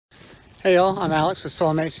Hey y'all, I'm Alex with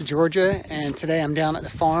Salt Mesa, Georgia, and today I'm down at the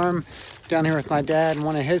farm, down here with my dad and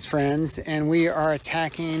one of his friends, and we are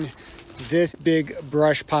attacking this big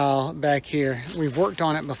brush pile back here. We've worked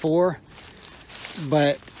on it before,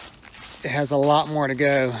 but it has a lot more to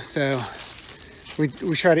go, so we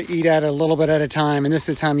try to eat at it a little bit at a time, and this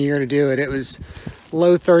is the time of year to do it. It was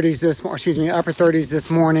low 30s this morning, upper 30s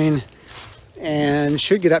this morning, and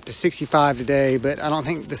should get up to 65 today, but I don't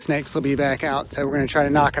think the snakes will be back out, so we're going to try to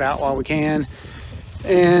knock it out while we can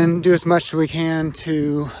and do as much as we can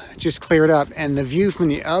to just clear it up. And the view from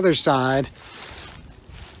the other side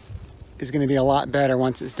is going to be a lot better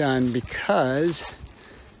once it's done, because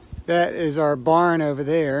that is our barn over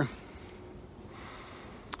there,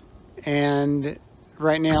 and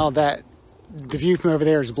right now the view from over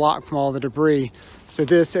there is blocked from all the debris. So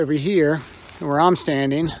this over here where I'm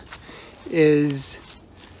standing is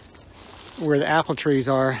where the apple trees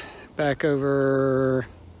are, back over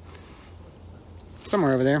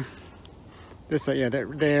somewhere over there. This, yeah,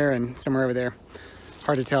 there and somewhere over there.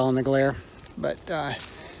 Hard to tell in the glare, but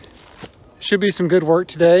should be some good work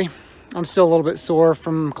today. I'm still a little bit sore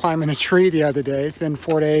from climbing a tree the other day. It's been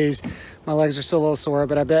 4 days. My legs are still a little sore,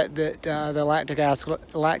 but I bet that the lactic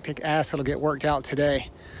acid will get worked out today.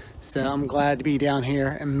 So I'm glad to be down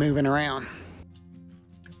here and moving around.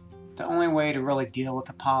 The only way to really deal with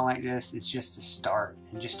a pile like this is just to start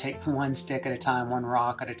and just take one stick at a time, one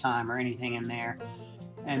rock at a time, or anything in there,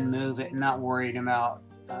 and move it, and not worried about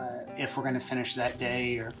if we're going to finish that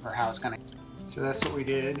day or how it's going to. So that's what we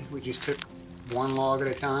did. We just took one log at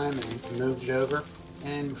a time and moved it over,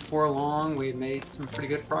 and before long we had made some pretty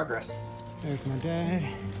good progress. There's my dad.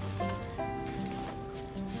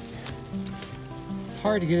 It's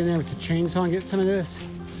hard to get in there with the chainsaw and get some of this,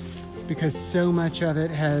 because so much of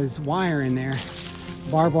it has wire in there,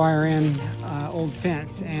 barbed wire and old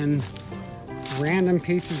fence and random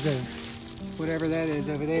pieces of whatever that is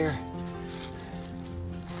over there.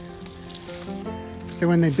 So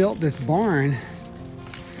when they built this barn,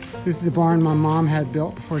 this is the barn my mom had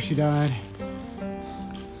built before she died.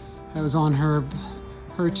 That was on her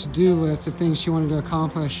to-do list of things she wanted to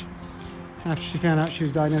accomplish after she found out she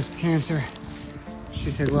was diagnosed with cancer.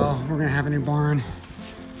 She said, well, we're gonna have a new barn.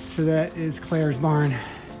 So that is Claire's barn.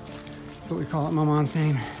 That's what we call it, my mom's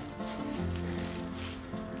name.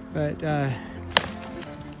 But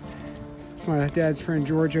it's my dad's friend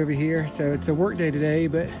George over here. So it's a work day today,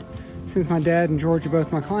 but since my dad and George are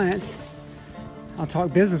both my clients, I'll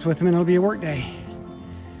talk business with them and it'll be a work day.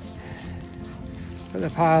 But the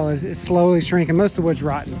pile is slowly shrinking. Most of the wood's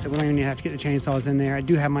rotten, so we don't even have to get the chainsaws in there. I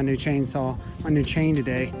do have my new chainsaw, my new chain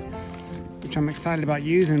today, which I'm excited about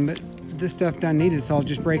using, but this stuff doesn't need it, it's all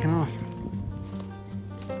just breaking off.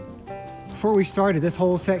 Before we started, this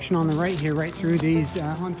whole section on the right here, right through these,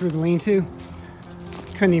 on through the lean-to,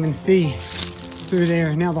 couldn't even see through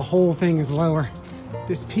there. Now the whole thing is lower.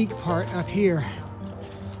 This peak part up here,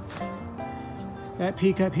 that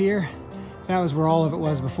peak up here, that was where all of it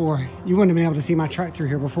was before. You wouldn't have been able to see my truck through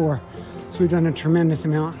here before. So we've done a tremendous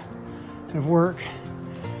amount of work.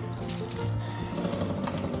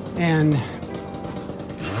 And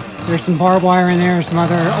there's some barbed wire in there, some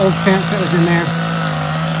other old fence that was in there.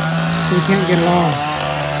 So we can't get it all.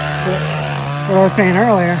 But what I was saying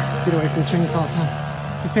earlier, get away from the chainsaw, son.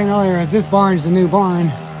 I was saying earlier, this barn's the new barn.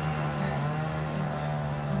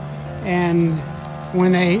 And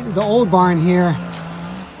when the old barn here,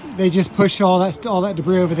 they just pushed all that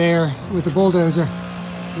debris over there with the bulldozer.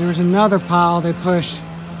 There was another pile they pushed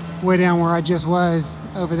way down where I just was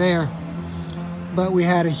over there. But we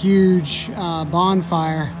had a huge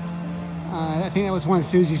bonfire. I think that was one of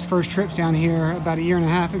Susie's first trips down here about 1.5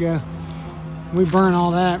 years ago. We burned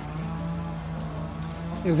all that.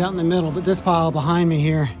 It was out in the middle, but this pile behind me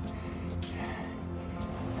here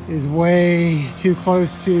is way too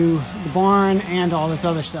close to the barn and all this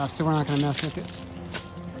other stuff, so we're not gonna mess with it.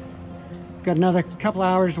 Got another couple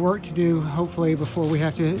hours work to do, hopefully, before we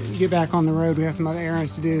have to get back on the road. We have some other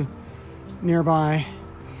errands to do nearby.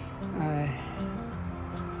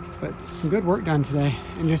 But some good work done today,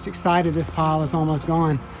 and just excited this pile is almost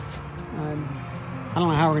gone. I don't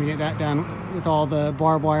know how we're gonna get that done with all the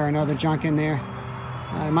barbed wire and other junk in there.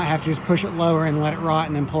 I might have to just push it lower and let it rot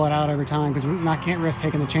and then pull it out over time, because I can't risk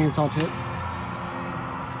taking the chainsaw to it.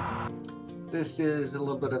 This is a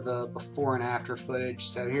little bit of the before and after footage.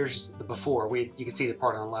 So here's the before. You can see the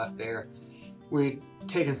part on the left there. We'd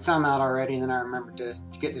taken some out already, and then I remembered to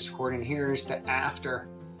get this recording. Here's the after,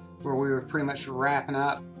 where we were pretty much wrapping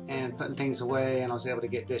up and putting things away, and I was able to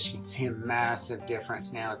get this. You can see a massive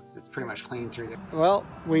difference now. It's pretty much clean through there. Well,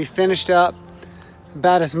 we finished up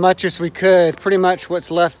about as much as we could. Pretty much what's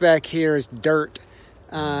left back here is dirt.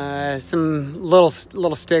 some little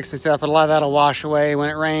sticks and stuff, but a lot of that'll wash away when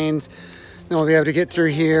it rains. Then we'll be able to get through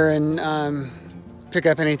here and pick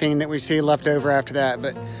up anything that we see left over after that.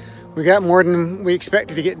 But we got more than we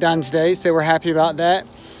expected to get done today, so we're happy about that.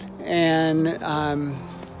 And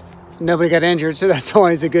nobody got injured, so that's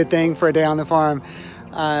always a good thing for a day on the farm.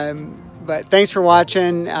 But thanks for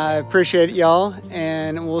watching. I appreciate it, y'all,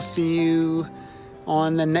 and we'll see you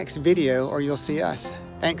on the next video, or you'll see us.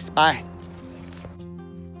 Thanks, bye.